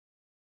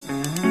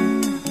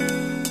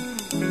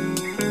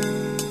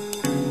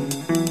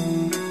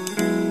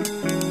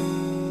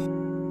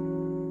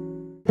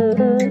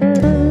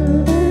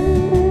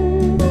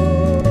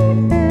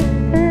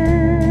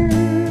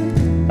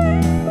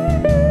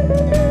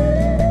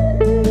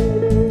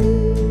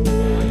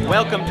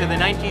welcome to the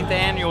 19th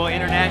Annual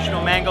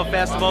International Mango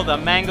Festival, the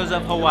Mangoes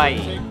of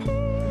Hawaii.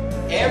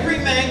 Every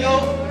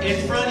mango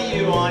in front of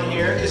you on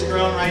here is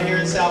grown right here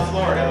in South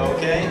Florida,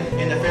 okay?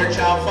 In the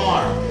Fairchild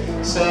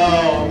farm.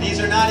 So these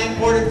are not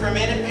imported from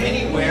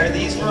anywhere.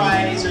 These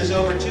varieties, there's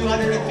over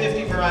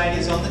 250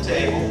 varieties on the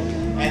table,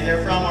 and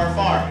they're from our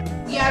farm.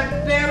 We are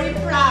very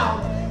proud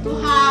to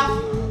have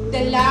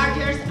the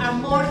largest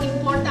and more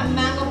important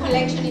mango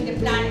collection in the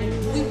planet.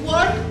 We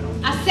worked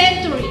a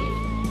century,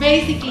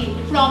 basically,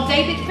 from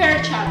David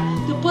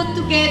Fairchild to put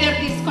together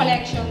this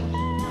collection.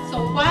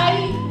 So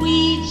why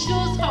we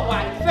choose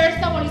Hawaii?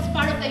 First of all, it's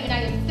part of the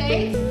United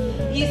States.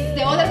 It's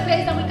the other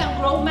place that we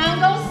can grow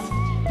mangoes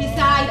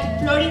besides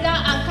Florida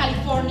and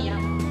California.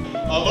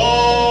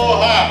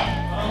 Aloha!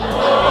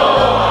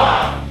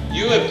 Aloha!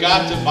 You have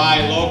got to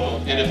buy local.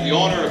 And if the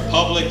owner of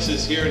Publix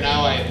is here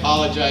now, I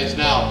apologize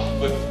now.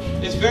 But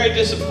it's very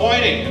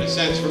disappointing, in a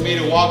sense, for me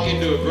to walk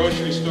into a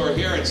grocery store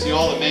here and see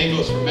all the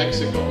mangoes from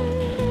Mexico.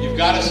 You've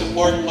got to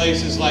support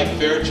places like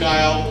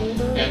Fairchild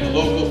and the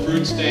local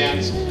fruit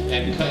stands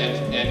and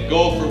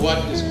go for what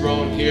is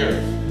grown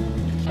here.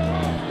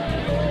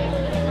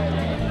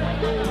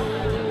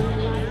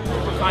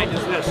 What kind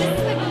is this? This is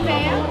the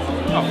paean.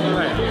 Oh,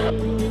 right.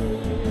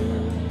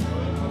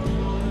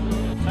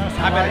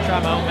 I better try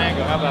my own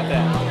mango. How about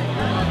that?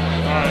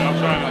 All right, I'll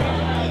try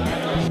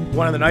that.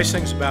 One of the nice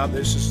things about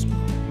this is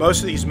most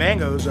of these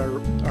mangoes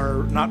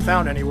are not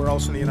found anywhere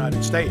else in the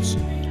United States,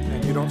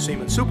 and you don't see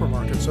them in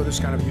supermarkets, so this is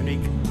kind of a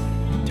unique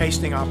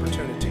tasting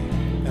opportunity,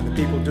 and the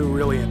people do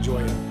really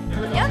enjoy it.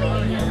 Yummy!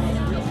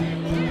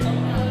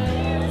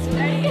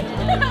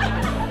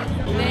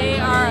 They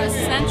are a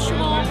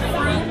sensual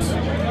fruit.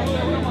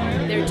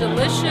 They're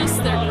delicious.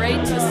 They're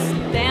great to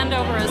stand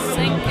over a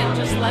sink and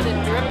just let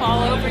it drip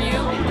all over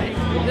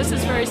you. This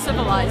is very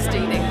civilized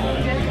eating.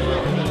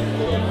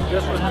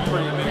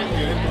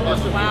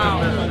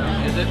 Wow.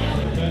 Is it?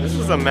 This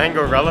is a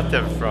mango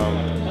relative from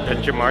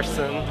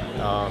Banjarmasin,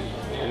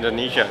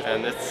 Indonesia,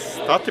 and it's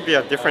thought to be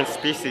a different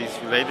species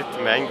related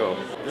to mango.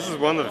 This is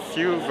one of the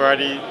few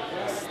varieties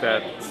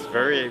that's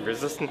very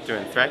resistant to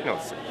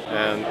anthracnose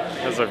and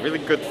has a really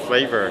good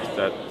flavor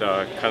that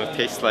kind of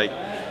tastes like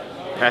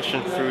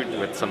passion fruit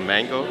with some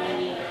mango.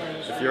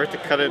 If you were to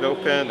cut it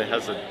open, it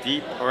has a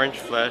deep orange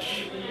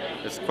flesh.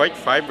 It's quite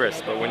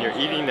fibrous, but when you're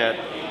eating it,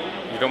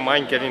 you don't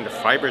mind getting the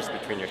fibers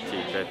between your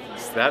teeth.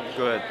 It's that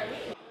good.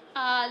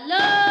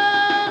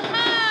 Aloha!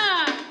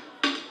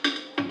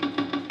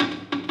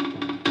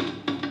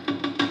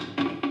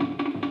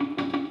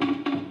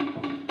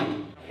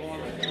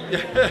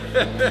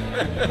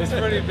 It's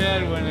pretty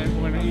bad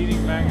when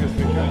eating mangoes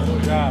becomes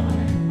a job.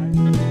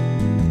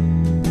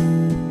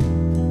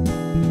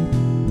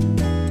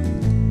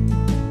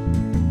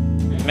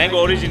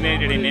 Mango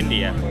originated in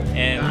India,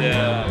 and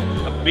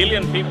 1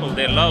 billion people,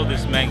 they love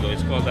this mango.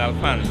 It's called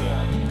Alfonso,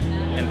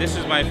 and this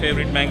is my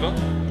favorite mango.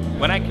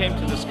 When I came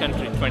to this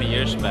country 20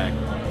 years back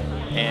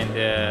and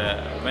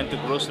went to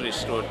grocery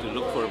store to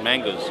look for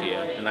mangoes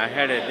here, and I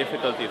had a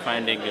difficulty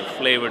finding a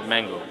flavored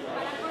mango,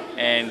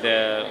 and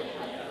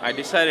I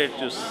decided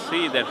to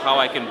see that how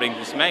I can bring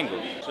this mango.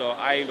 So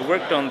I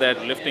worked on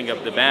that, lifting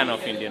up the ban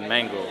of Indian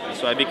mango.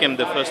 So I became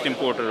the first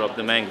importer of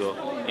the mango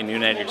in the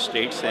United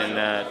States.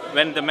 And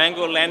when the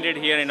mango landed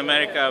here in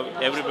America,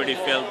 everybody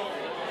felt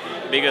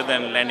bigger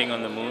than landing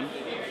on the moon,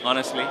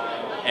 honestly.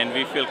 And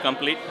we feel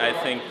complete, I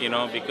think, you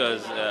know,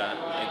 because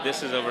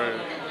this is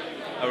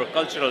our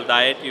cultural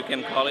diet, you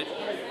can call it.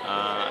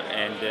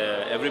 And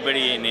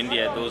everybody in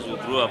India, those who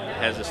grew up,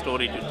 has a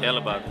story to tell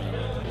about it.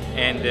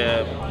 And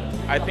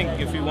I think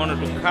if we wanted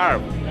to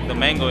carve the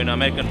mango in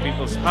American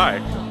people's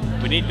heart,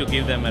 we need to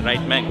give them a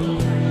right mango.